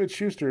 Juju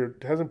Smith-Schuster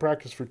hasn't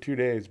practiced for 2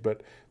 days,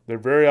 but they're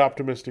very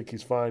optimistic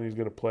he's fine. He's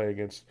going to play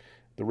against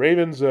the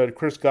Ravens.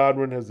 Chris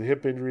Godwin has the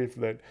hip injury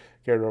that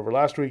carried over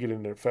last week. It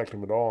didn't affect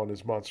him at all in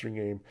his monster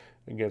game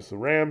against the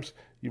Rams.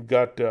 You've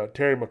got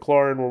Terry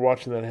McLaurin. We're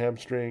watching that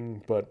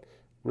hamstring, but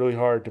really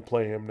hard to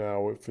play him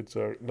now if it's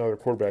another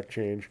quarterback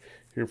change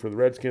here for the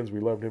Redskins. We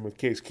loved him with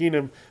Case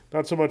Keenum.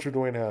 Not so much with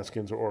Dwayne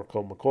Haskins or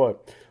Colt McCoy.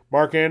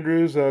 Mark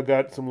Andrews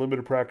got some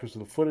limited practice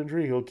with a foot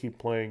injury. He'll keep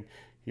playing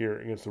here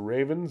against the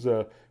Ravens.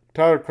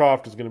 Tyler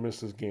Kroft is going to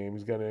miss this game.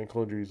 He's got an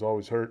ankle injury. He's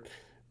always hurt.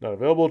 Not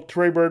available.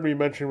 Trey Burton, we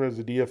mentioned him as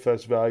a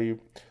DFS value.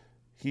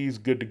 He's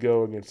good to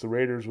go against the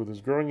Raiders with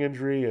his growing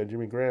injury.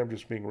 Jimmy Graham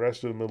just being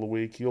rested in the middle of the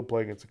week. He'll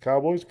play against the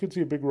Cowboys. Could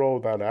see a big role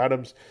without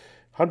Adams.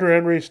 Hunter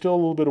Henry is still a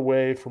little bit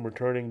away from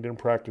returning, didn't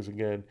practice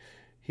again.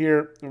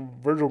 Here,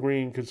 Virgil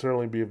Green could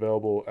certainly be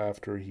available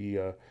after he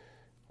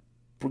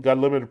got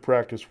limited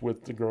practice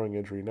with the growing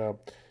injury. Now,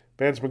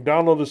 Vance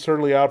McDonald is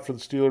certainly out for the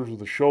Steelers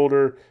with a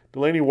shoulder.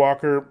 Delaney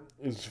Walker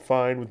is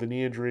fine with the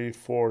knee injury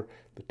for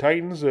the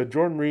Titans.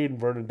 Jordan Reed and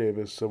Vernon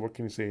Davis, so what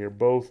can you say here?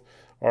 Both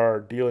are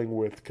dealing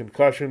with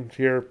concussions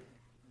here.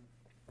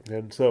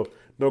 And so,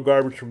 no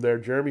garbage from there.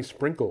 Jeremy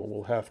Sprinkle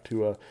will have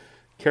to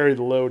carry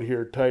the load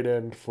here at tight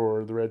end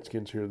for the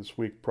Redskins here this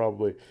week,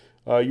 probably.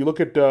 You look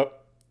at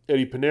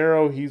Eddie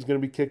Pinheiro, he's going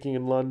to be kicking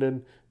in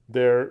London.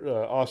 There,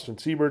 Austin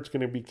Siebert's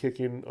going to be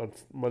kicking on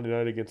Monday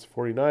night against the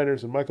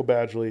 49ers. And Michael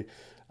Badgley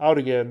out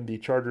again. The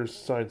Chargers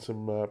signed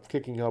some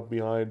kicking help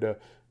behind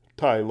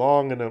Ty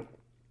Long. And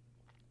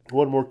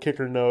one more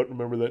kicker note,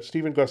 remember that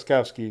Stephen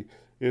Gostkowski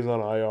is on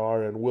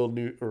IR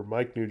and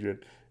Mike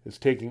Nugent is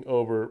taking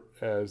over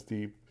as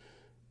the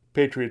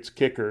Patriots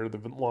kicker,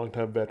 the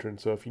longtime veteran.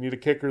 So if you need a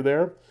kicker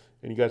there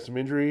and you got some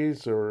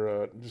injuries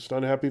or just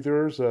unhappy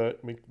throwers,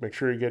 make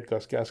sure you get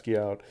Gostkowski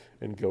out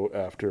and go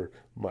after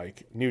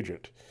Mike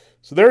Nugent.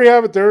 So there you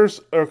have it. There's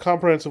a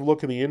comprehensive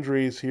look at the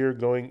injuries here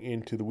going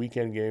into the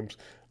weekend games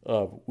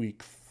of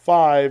Week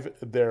 5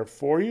 there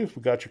for you.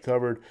 We got you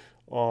covered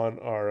on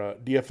our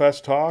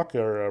DFS talk,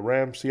 our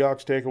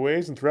Rams-Seahawks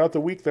takeaways, and throughout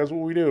the week, that's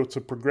what we do. It's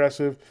a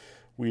progressive.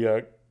 We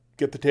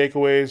get the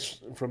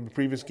takeaways from the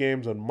previous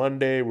games on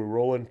Monday. We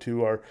roll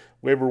into our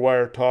waiver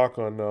wire talk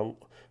on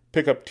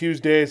Pickup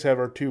Tuesdays, have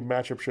our 2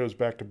 matchup shows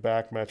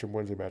back-to-back, Matchup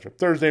Wednesday, Matchup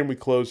Thursday, and we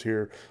close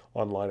here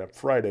on Lineup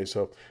Friday.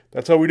 So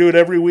that's how we do it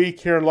every week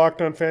here in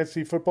Locked On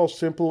Fantasy Football.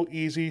 Simple,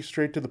 easy,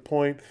 straight to the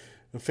point,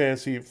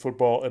 fantasy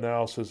football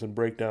analysis and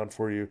breakdown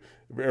for you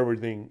of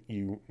everything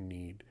you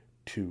need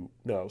to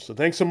know. So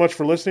thanks so much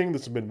for listening.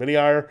 This has been Vinnie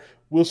Iyer.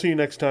 We'll see you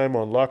next time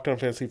on Locked On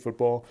Fantasy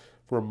Football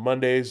for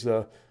Monday's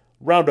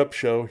roundup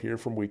show here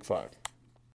from Week 5.